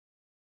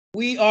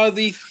We are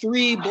the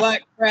three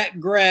Black Crack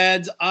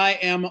grads. I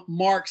am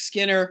Mark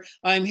Skinner.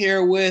 I'm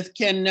here with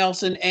Ken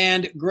Nelson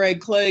and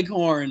Greg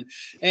Cleghorn.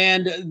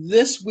 And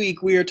this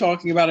week we are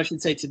talking about, I should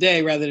say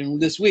today rather than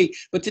this week,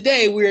 but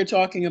today we are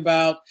talking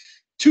about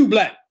too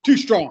black, too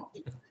strong.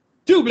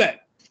 Too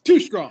black,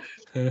 too strong.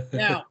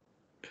 Now,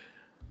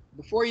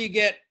 before you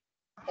get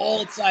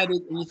all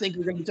excited and you think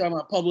we're going to be talking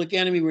about Public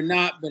Enemy, we're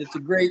not, but it's a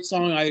great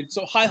song. I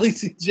so highly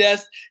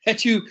suggest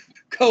that you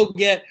go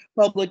get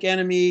Public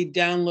Enemy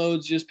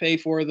downloads, just pay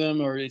for them,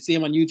 or see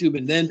them on YouTube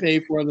and then pay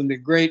for them. They're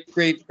great,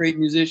 great, great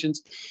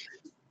musicians.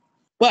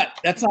 But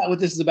that's not what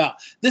this is about.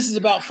 This is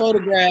about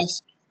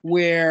photographs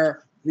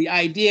where the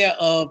idea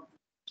of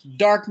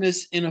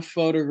darkness in a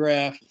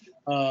photograph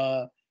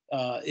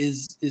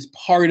is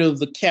part of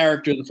the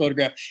character of the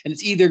photograph, and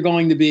it's either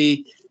going to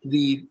be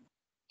the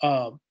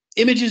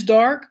image is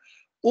dark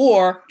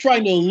or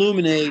trying to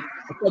illuminate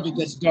a subject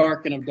that's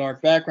dark in a dark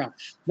background.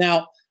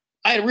 Now,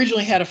 I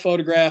originally had a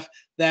photograph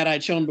that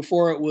I'd shown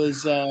before. It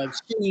was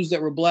shoes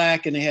that were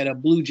black and they had a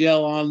blue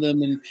gel on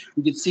them, and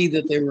you could see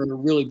that they were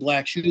really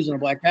black shoes on a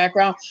black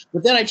background.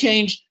 But then I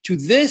changed to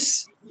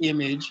this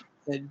image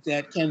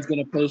that Ken's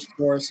going to post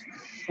for us,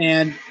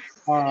 and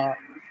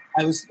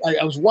I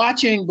was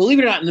watching, believe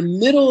it or not, in the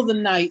middle of the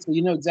night. So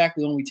you know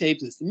exactly when we tape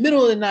this. The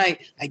middle of the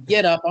night, I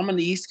get up. I'm on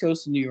the East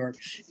Coast of New York,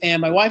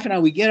 and my wife and I,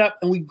 we get up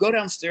and we go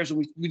downstairs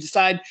and we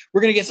decide we're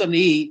gonna get something to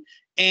eat,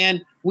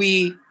 and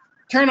we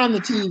turn on the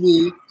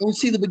TV and we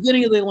see the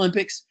beginning of the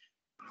Olympics,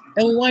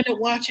 and we wind up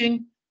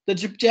watching the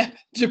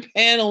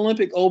Japan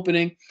Olympic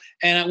opening,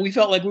 and we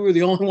felt like we were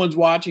the only ones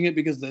watching it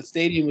because the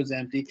stadium was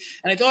empty.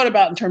 And I thought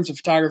about in terms of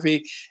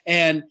photography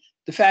and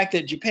the fact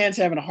that Japan's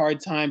having a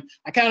hard time.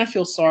 I kind of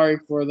feel sorry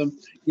for them.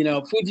 You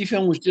know,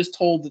 Fujifilm was just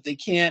told that they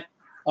can't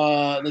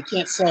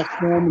sell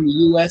film in the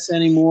U.S.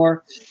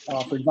 anymore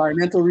for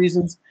environmental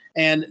reasons,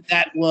 and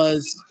that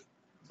was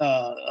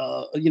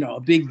a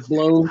big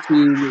blow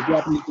to the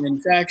Japanese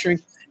manufacturing.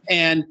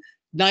 And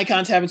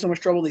Nikon's having so much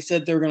trouble. They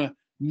said they're going to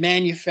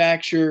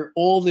manufacture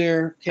all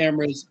their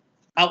cameras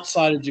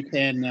outside of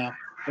Japan now.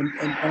 And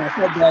I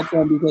felt bad for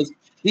them because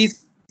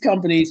these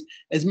companies,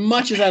 as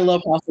much as I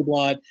love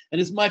Hasselblad,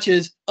 and as much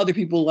as other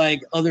people like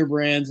other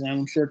brands, and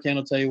I'm sure Ken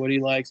will tell you what he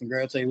likes, and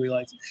Greg will tell you what he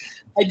likes,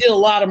 I did a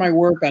lot of my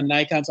work on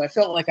Nikon, so I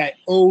felt like I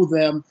owe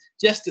them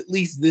just at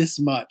least this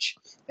much.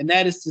 And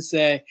that is to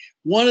say,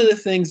 one of the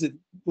things that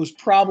was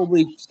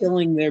probably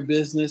killing their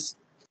business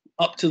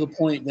up to the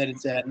point that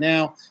it's at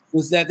now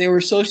was that they were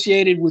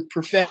associated with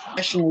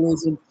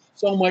professionalism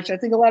so much. I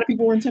think a lot of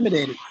people were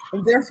intimidated.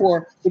 And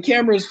therefore, the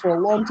cameras for a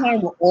long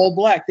time were all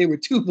black. They were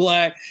too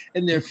black,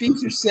 and their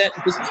feature set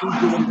was too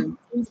good and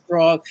too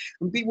strong.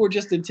 And people were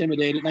just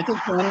intimidated. And I think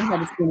Canon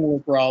had a similar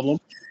problem.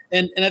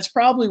 And that's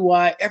probably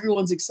why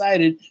everyone's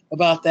excited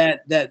about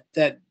that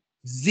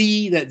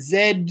Z, as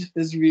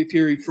if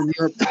you're from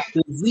Europe,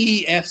 the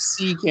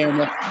ZFC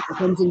camera. It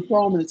comes in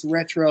chrome and it's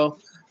retro,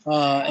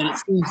 and it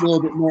seems a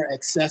little bit more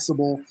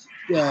accessible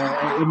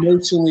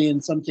emotionally,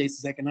 in some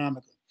cases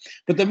economically.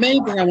 But the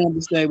main thing I wanted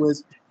to say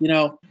was,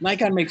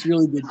 Nikon makes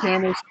really good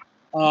cameras.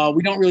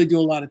 We don't really do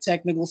a lot of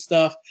technical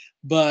stuff,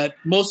 but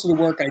most of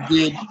the work I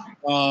did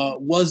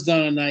was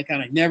done on Nikon.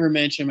 I never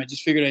mentioned them. I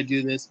just figured I'd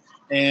do this.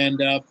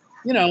 And, I'm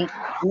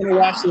going to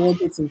watch the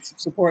Olympics and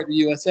support the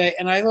USA.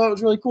 And I thought it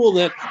was really cool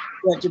that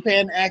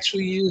Japan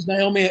actually used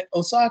Naomi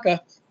Osaka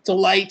to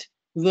light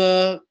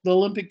the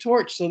Olympic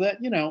torch. So that,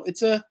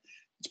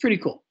 it's pretty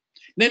cool.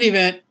 In any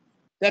event,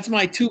 that's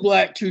my too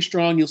black, too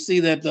strong. You'll see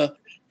that the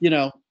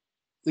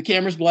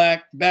camera's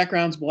black, the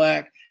background's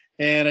black,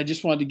 and I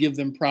just wanted to give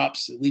them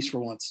props, at least for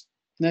once.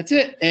 And that's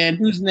it. And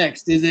who's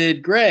next? Is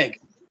it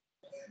Greg?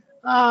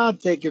 I'll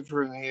take it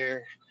from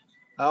here.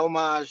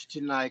 Homage to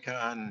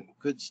Nikon.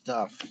 Good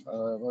stuff.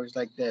 Always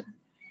like that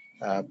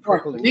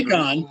purple and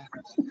Nikon.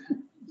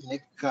 green.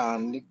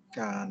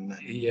 Nikon.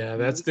 Yeah,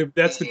 that's the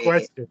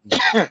question.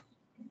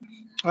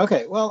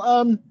 Okay,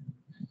 well,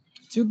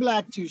 too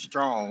black, too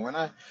strong. When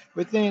I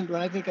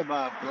think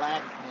about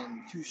black and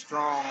too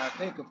strong, I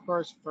think of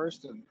course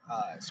first of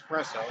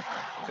espresso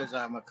because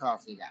I'm a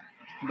coffee guy.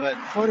 But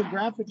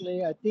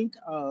photographically, I think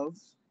of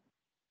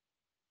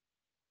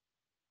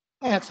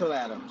Ansel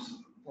Adams,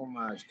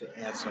 homage to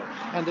Ansel,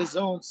 and his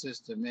own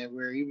system, and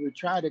where he would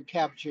try to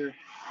capture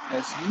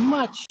as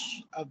much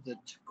of the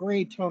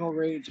gray tonal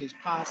range as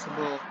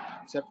possible,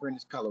 except for in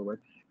his color work.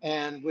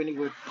 And when he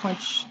would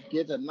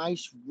get a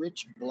nice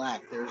rich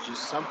black, there's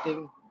just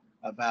something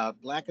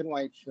about black and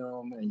white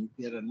film, and you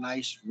get a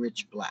nice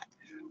rich black.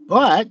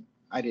 But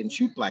I didn't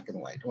shoot black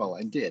and white. Well,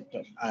 I did,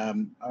 but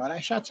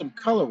I shot some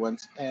color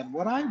ones, and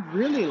what I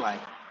really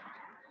like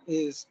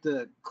is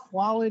the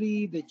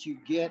quality that you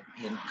get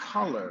in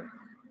color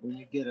when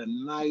you get a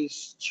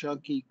nice,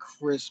 chunky,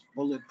 crisp,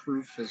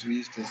 bulletproof, as we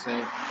used to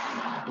say,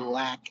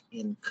 black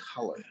in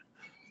color.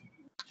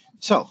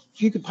 So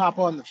if you could pop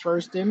on the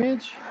first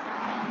image,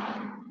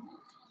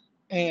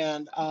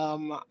 and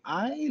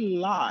I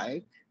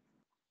like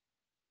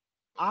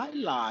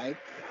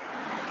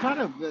kind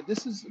of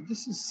this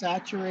is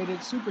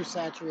saturated, super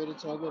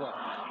saturated, so I get a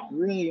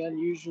really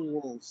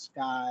unusual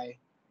sky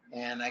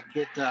and I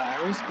get I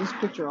always this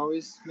picture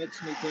always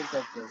makes me think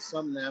of the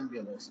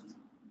somnambulist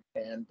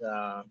and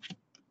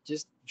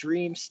just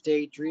dream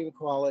state, dream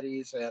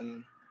qualities,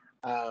 and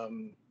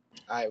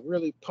I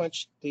really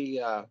punched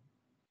the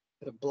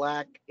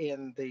black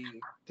in the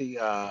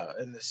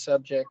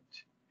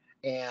subject,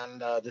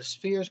 and the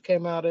spheres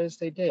came out as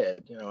they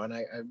did, and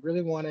I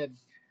really wanted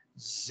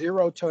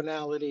zero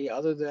tonality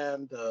other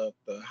than the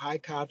high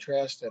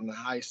contrast and the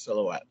high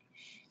silhouette.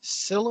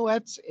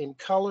 Silhouettes in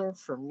color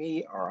for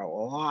me are a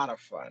lot of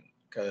fun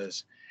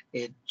because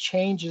it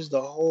changes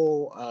the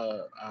whole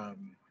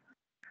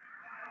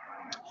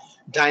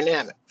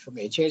dynamic for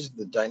me. It changes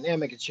the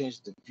dynamic, it changes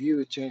the view,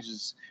 it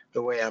changes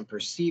the way I'm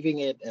perceiving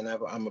it. And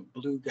I'm a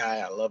blue guy.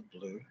 I love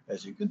blue,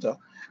 as you can tell.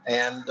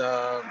 And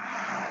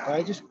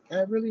I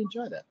really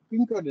enjoy that. We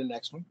can go to the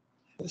next one.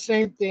 The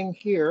same thing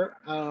here.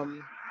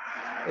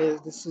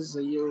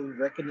 You'll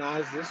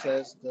recognize this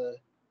as the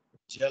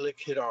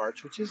delicate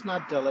arch, which is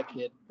not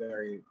delicate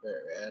very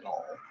at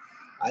all.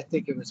 I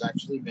think it was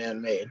actually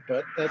man-made,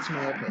 but that's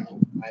my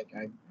opinion.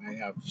 I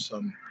have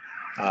some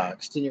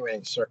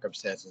extenuating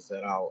circumstances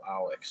that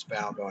I'll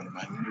expound on in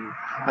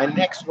my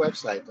next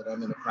website that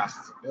I'm in the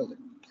process of building.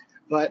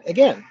 But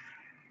again,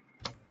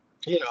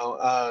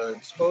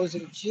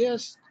 exposing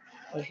just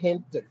a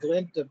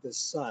glint of the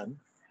sun,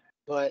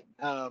 but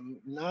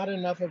not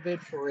enough of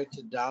it for it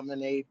to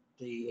dominate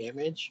the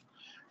image,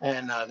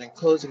 and then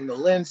closing the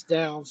lens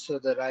down so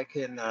that I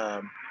can,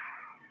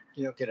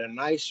 get a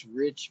nice,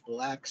 rich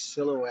black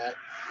silhouette,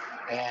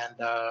 and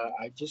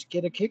I just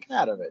get a kick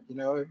out of it.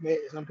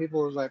 Some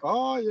people was like,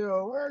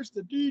 "Oh, where's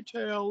the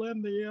detail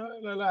in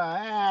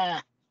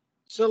the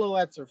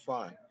silhouettes are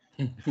fun.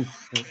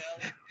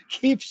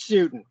 Keep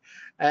shooting,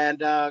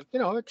 and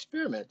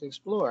experiment,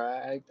 explore.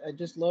 I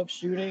just love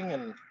shooting,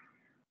 and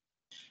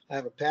I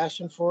have a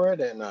passion for it.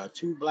 And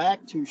too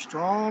black, too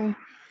strong.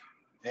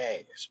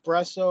 Hey,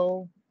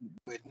 espresso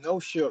with no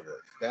sugar.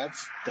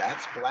 That's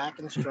black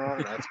and strong.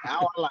 That's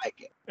how I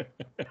like it.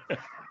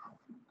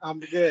 I'm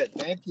good.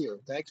 Thank you.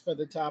 Thanks for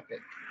the topic.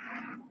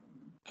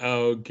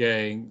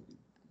 Okay,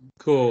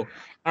 cool.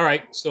 All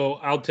right, so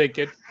I'll take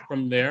it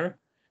from there.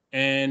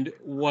 And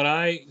what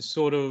I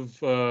sort of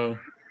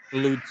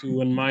allude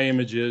to in my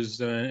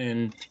images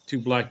in Too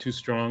Black, Too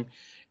Strong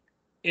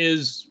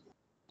is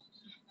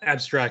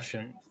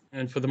abstraction.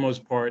 And for the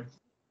most part,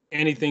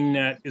 anything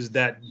that is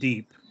that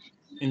deep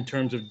in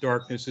terms of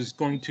darkness is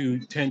going to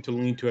tend to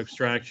lean to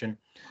abstraction.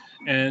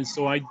 And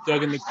so I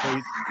dug in the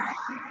crate,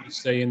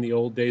 say in the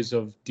old days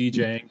of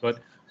DJing, but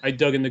I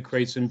dug in the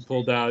crates and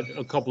pulled out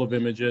a couple of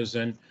images,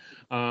 and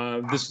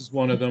this is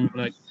one of them.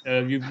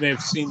 And you may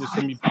have seen this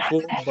from me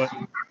before, but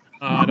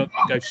I don't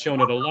think I've shown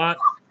it a lot.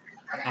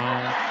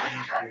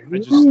 I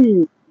just,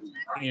 Ooh.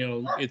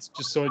 it's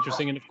just so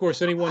interesting. And of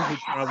course, anyone who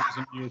travels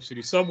in New York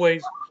City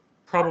subways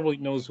probably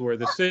knows where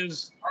this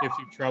is. If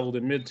you've traveled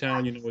in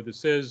Midtown, you know where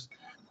this is.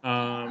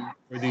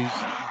 Where these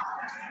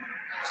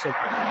so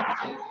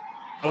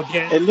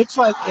again, It looks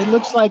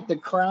like the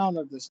crown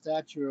of the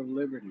Statue of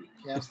Liberty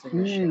casting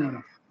a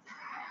shadow.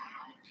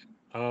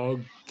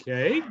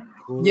 okay,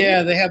 cool.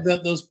 Yeah, they have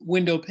those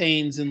window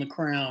panes in the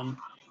crown.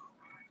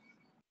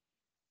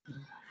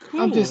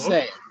 Cool. I'm just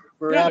saying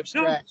for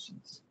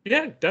abstractions.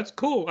 Yeah, that's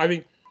cool. I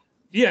mean,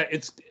 yeah,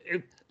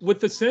 with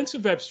the sense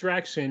of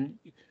abstraction,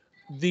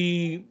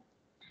 the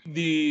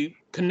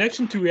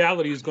connection to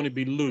reality is going to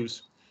be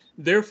loose.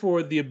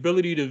 Therefore, the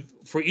ability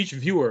for each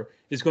viewer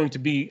is going to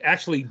be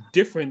actually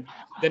different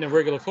than a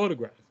regular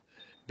photograph,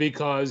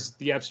 because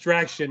the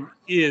abstraction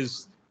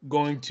is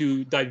going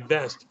to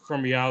divest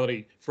from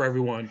reality for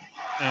everyone,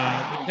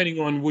 depending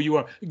on where you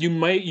are. You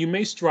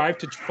may strive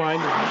to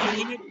find the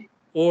real in it,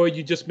 or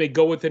you just may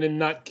go with it and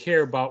not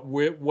care about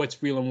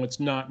what's real and what's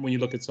not when you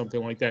look at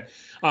something like that.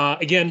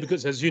 Again,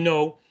 because as you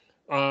know,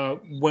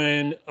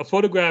 when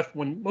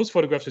most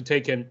photographs are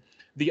taken,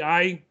 the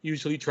eye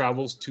usually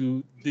travels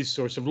to the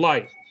source of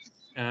light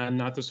and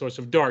not the source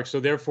of dark. So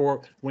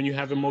therefore, when you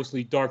have a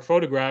mostly dark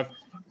photograph,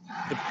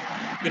 you're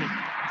going to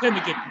tend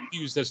to get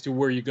confused as to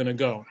where you're going to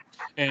go.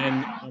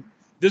 And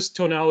this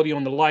tonality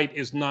on the light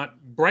is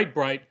not bright,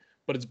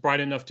 but it's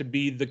bright enough to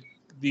be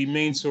the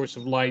main source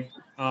of light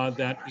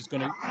that is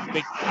going to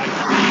make the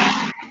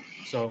eye.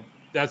 So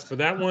that's for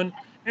that one.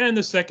 And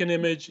the second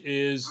image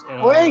is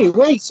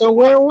Wait. So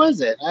where was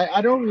it?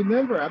 I don't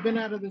remember. I've been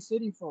out of the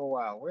city for a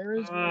while. Where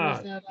is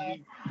that?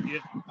 Yeah,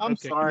 I'm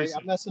okay, sorry.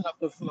 I'm messing up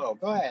the flow.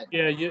 Go ahead.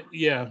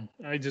 Yeah.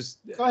 I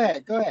just Go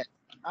ahead.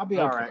 I'll be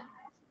all okay. right.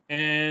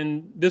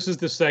 And this is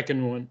the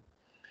second one,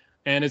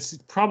 and it's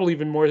probably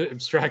even more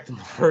abstract than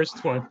the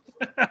first one.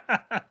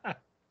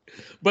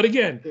 But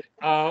again,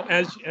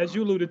 as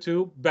you alluded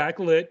to,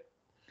 backlit.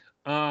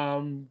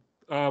 Um,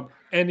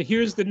 and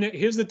here's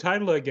the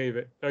title I gave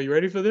it. Are you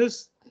ready for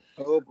this?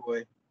 Oh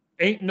boy.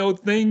 Ain't no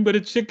thing but a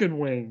chicken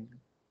wing.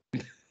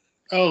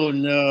 Oh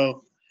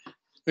no.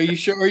 Are you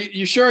sure? Are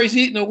you sure he's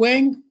eating a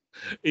wing?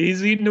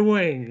 He's eating a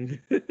wing.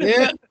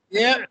 Yeah.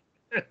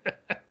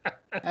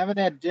 I haven't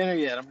had dinner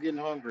yet. I'm getting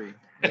hungry.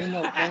 Ain't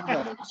no thing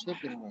but a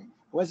chicken wing.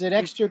 Was it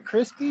extra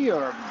crispy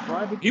or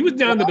He was barbecue?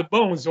 down to the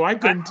bone, so I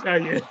couldn't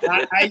tell you.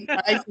 I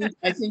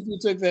think you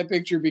took that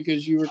picture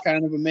because you were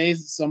kind of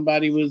amazed that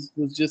somebody was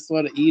just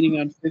sort of eating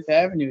on Fifth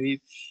Avenue. He's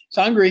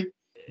hungry,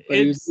 but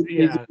he was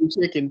Yeah, eating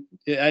chicken.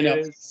 Yeah, I know.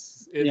 Yeah,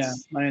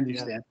 it's I yeah.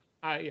 understand.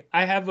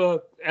 I have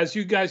a, as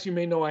you guys you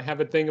may know, I have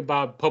a thing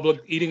about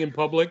public eating in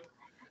public.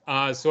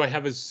 So I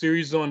have a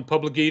series on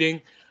public eating.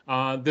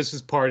 This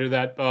is part of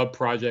that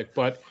project,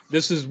 but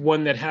this is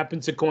one that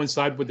happens to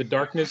coincide with the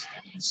darkness.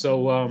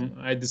 So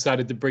I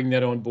decided to bring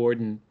that on board,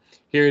 and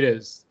here it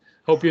is.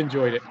 Hope you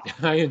enjoyed it.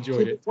 I See,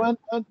 enjoyed it. one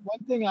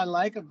thing I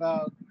like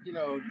about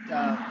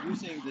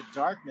using the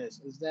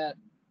darkness is that,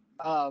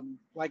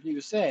 like you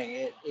were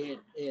saying,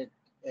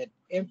 it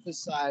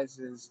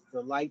emphasizes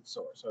the light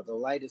source or the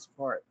lightest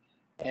part,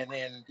 and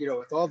then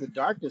with all the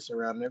darkness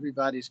around,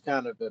 everybody's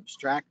kind of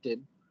abstracted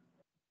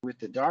with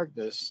the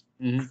darkness.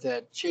 Hmm.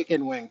 That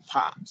chicken wing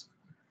pops.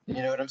 You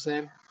know what I'm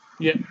saying?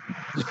 Yeah.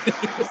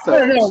 I So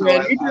don't know, so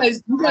man. I, You I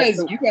guys, you like guys,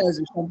 the you guys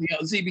are something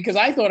else. See, because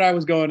I thought I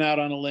was going out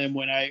on a limb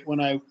when I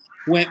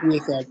went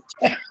with a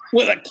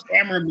with a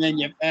camera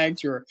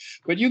manufacturer,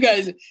 but you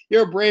guys,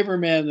 you're a braver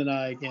man than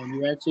I can.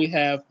 You actually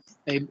have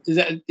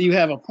you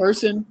have a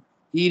person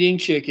eating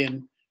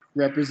chicken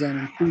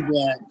representing two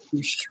black,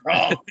 two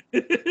strong.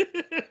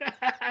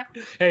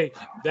 Hey,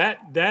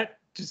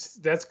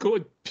 that's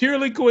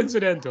purely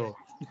coincidental.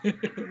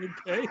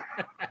 Okay.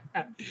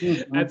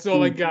 That's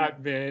all I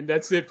got, man.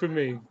 That's it for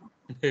me.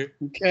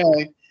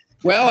 Okay.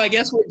 Well, I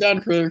guess we're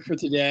done for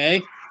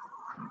today.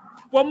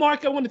 Well,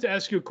 Mark, I wanted to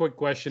ask you a quick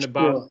question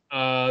about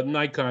Sure.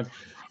 Nikon.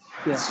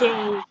 Yeah.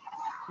 So,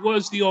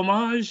 was the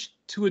homage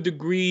to a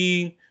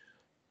degree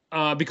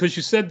because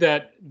you said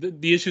that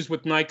the issues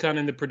with Nikon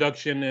and the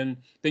production, and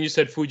then you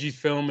said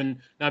Fujifilm and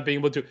not being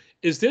able to.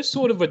 Is there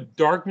sort of a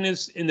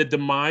darkness in the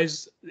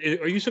demise?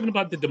 Are you talking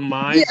about the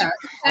demise Yeah, of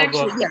a?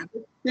 actually, yeah.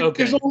 There's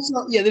Okay.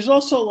 also there's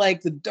also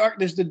like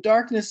there's the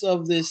darkness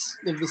of this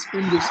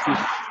industry,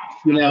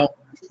 Uh-huh.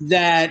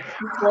 that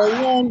for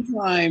a long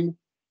time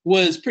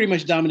was pretty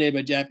much dominated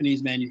by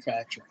Japanese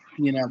manufacturing,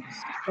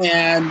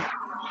 and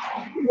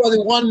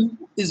whether one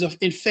is a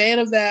fan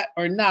of that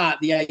or not,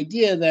 the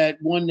idea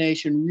that one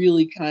nation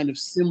really kind of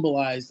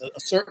symbolized a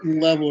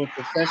certain level of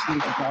professional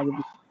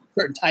photography,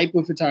 certain type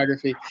of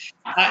photography.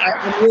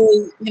 I'm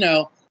really,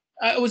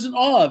 I was in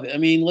awe of it. I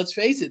mean, let's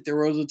face it, there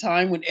was a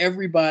time when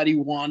everybody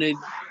wanted,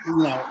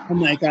 a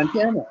Nikon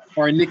camera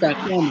or a Nikon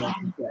camera, I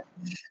should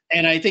say.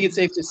 And I think it's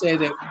safe to say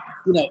that,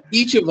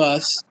 each of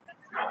us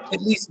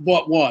at least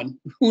bought one.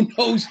 Who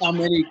knows how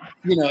many,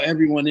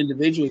 everyone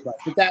individually bought,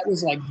 but that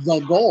was like the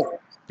goal,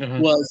 Uh-huh.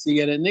 was to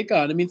get a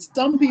Nikon. I mean,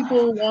 some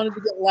people wanted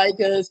to get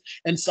Leicas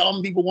and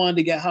some people wanted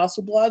to get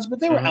Hasselblads, but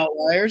they were Uh-huh.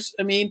 outliers.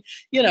 I mean,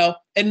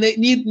 and they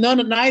need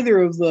neither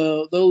of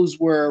those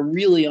were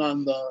really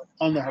on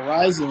the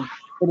horizon.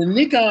 But a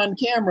Nikon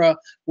camera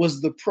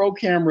was the pro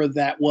camera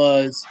that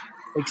was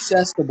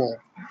accessible,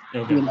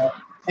 Okay. Yeah.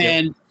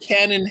 and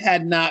Canon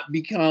had not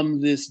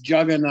become this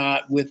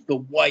juggernaut with the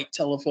white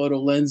telephoto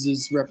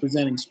lenses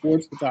representing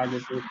sports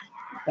photography,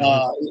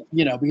 Uh-huh.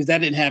 because that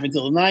didn't happen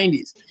until the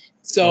 90s.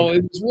 So Okay.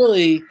 it was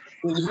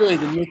really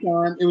the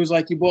Nikon. It was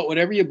like you bought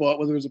whatever you bought,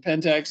 whether it was a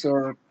Pentax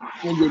or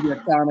maybe a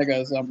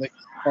Konica or something,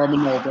 or a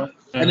Minolta,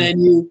 and Uh-huh.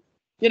 then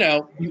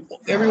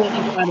everyone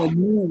kind of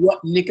knew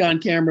what Nikon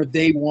camera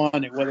they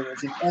wanted, whether it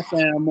was an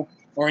FM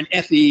or an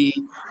FE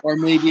or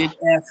maybe an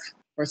F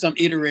or some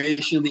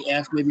iteration of the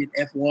F, maybe an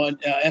F1,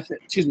 an F, an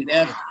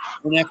Yeah.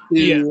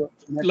 F2,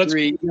 an Let's.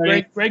 F3. You know what I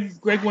mean?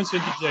 Greg wants to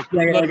interject.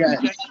 Yeah, yeah, Let,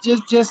 yeah.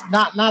 just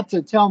not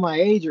to tell my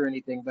age or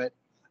anything, but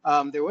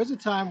there was a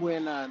time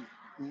when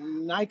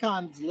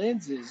Nikon's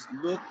lenses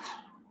looked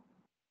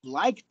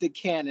like the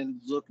Canon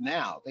look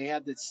now.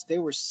 They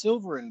were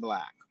silver and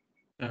black,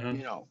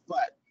 uh-huh.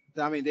 but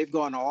I mean they've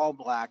gone all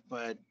black,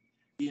 but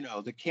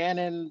the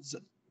Canons,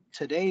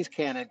 today's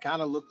Canon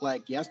kind of look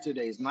like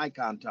yesterday's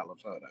Nikon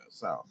telephoto.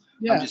 So I'm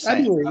Yeah, just I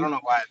saying. I believe. don't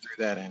know why I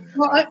threw that in there,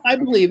 Well, but I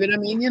believe it. I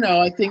mean,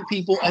 I think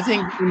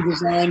in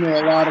design there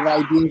are a lot of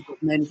ideas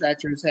that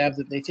manufacturers have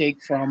that they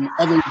take from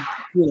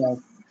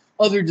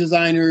other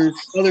designers,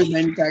 other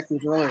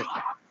manufacturers earlier.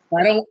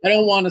 I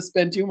don't want to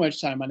spend too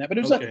much time on that, but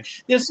Okay.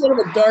 there's sort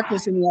of a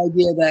darkness in the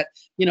idea that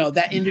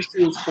that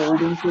industry is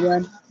folding for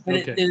them, and,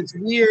 Okay. and it's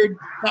weird,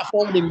 not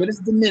folding, but it's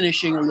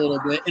diminishing a little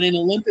bit. And then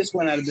Olympus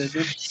went out of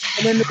business,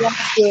 and then they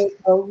watch the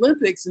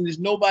Olympics, and there's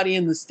nobody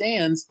in the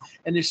stands,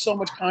 and there's so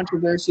much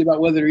controversy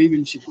about whether they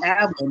even should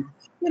have them.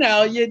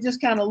 You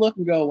just kind of look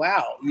and go,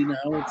 wow,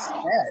 it's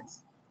sad.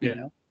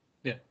 Yeah.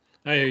 Yeah.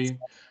 I hear you.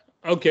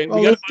 Okay.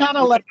 well, it's kind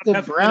of We got like about the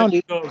half a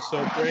minute to brownie. go.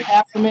 So, Greg.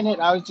 Half a minute.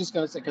 I was just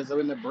gonna say because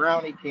when the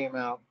brownie came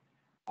out,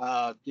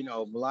 a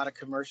lot of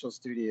commercial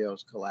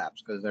studios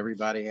collapsed because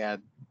everybody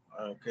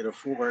could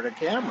afford a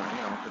camera.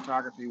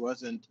 Photography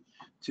wasn't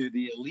to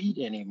the elite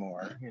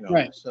anymore.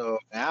 Right, So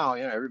now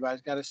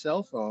everybody's got a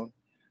cell phone.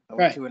 I went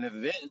right. to an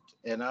event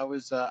and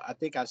I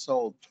think I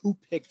sold 2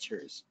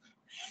 pictures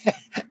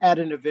at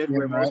an event Yeah,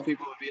 where right. most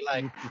people would be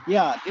like,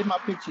 "Yeah, I did my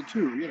picture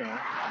too," you know.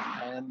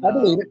 And I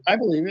believe it. I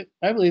believe it.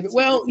 I believe it. it's a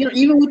Well, good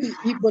you know,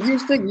 thing. but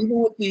here's the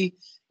thing,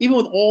 even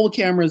with all the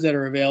cameras that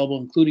are available,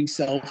 including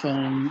cell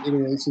phone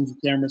iterations of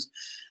cameras,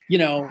 you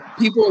know,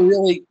 people in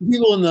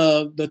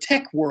the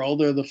tech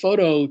world or the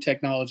photo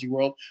technology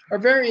world are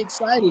very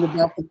excited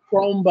about the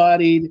chrome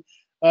bodied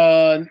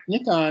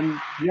Nikon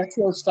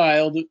retro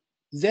styled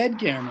Z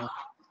camera.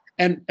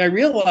 And I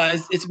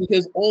realized it's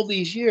because all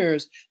these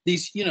years,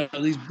 these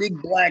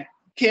big black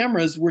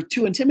cameras were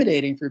too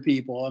intimidating for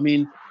people. I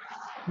mean,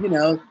 you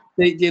know,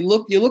 you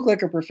look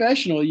like a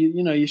professional.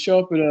 You show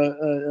up at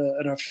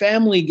a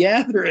family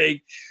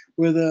gathering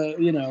with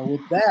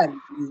with that.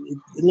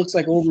 It looks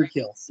like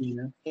overkill.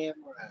 Camera.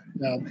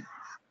 So,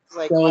 It's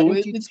like, why so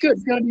don't you it's good.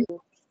 It's gonna be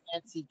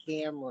fancy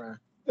camera?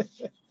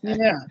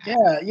 yeah.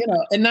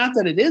 And not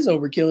that it is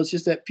overkill. It's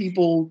just that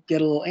people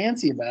get a little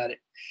antsy about it.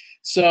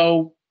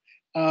 So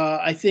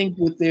I think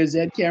with their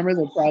Z camera,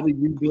 they'll probably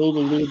rebuild a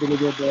little bit of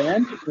their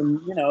brand,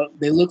 and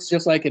they look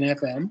just like an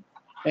FM,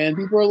 and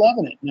people are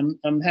loving it, and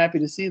I'm happy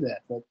to see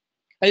that. But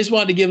I just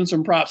wanted to give them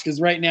some props because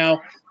right now,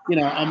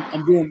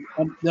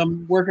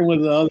 I'm working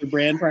with the other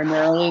brand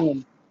primarily,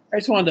 and I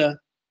just wanted to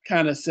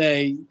kind of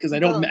say because I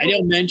don't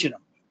mention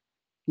them,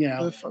 you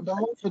know. The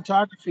whole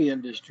photography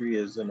industry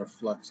is in a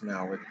flux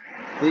now with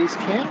these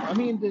I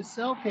mean, the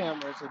cell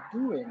cameras are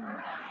doing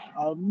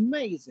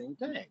amazing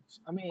things.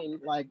 I mean,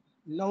 like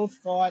no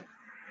thought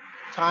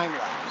time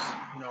lapse,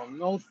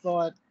 no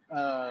thought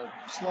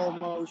slow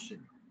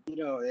motion,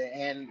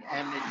 and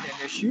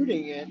they're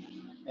shooting it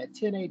at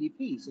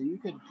 1080p, so you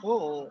can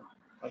pull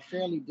a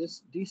fairly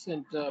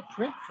decent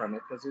print from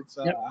it because it's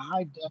a Yep.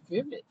 high def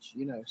image,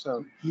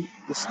 So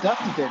the stuff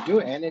that they're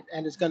doing,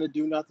 and it's going to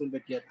do nothing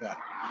but get better.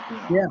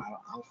 Yeah.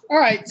 All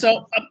right,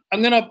 so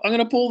I'm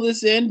gonna pull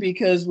this in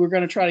because we're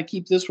gonna try to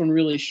keep this one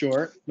really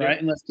short, right? Yep.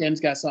 Unless Ken's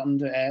got something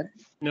to add.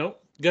 No,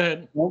 go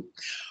ahead. Nope.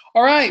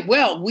 All right.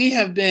 Well, we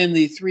have been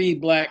the three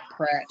Black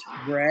Pratt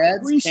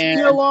grads, We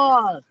still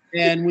are.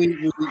 and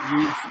we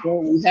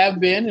have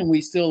been, and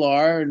we still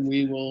are, and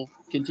we will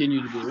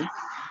continue to be.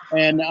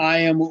 And I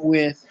am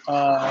with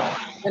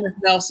Kenneth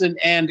Nelson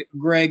and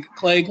Greg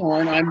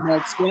Cleghorn. I'm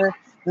Mark Skinner,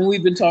 and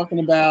we've been talking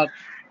about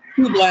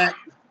Too Black,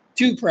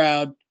 Too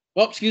Proud.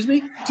 Oh, excuse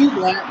me, Too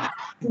Black,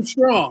 Too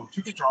Strong.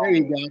 Too strong. There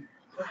you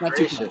go. Not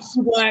too proud.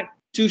 Too Black,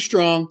 Too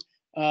Strong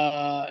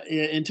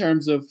in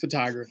terms of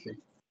photography.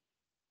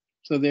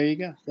 So there you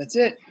go. That's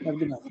it. Have a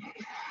good night.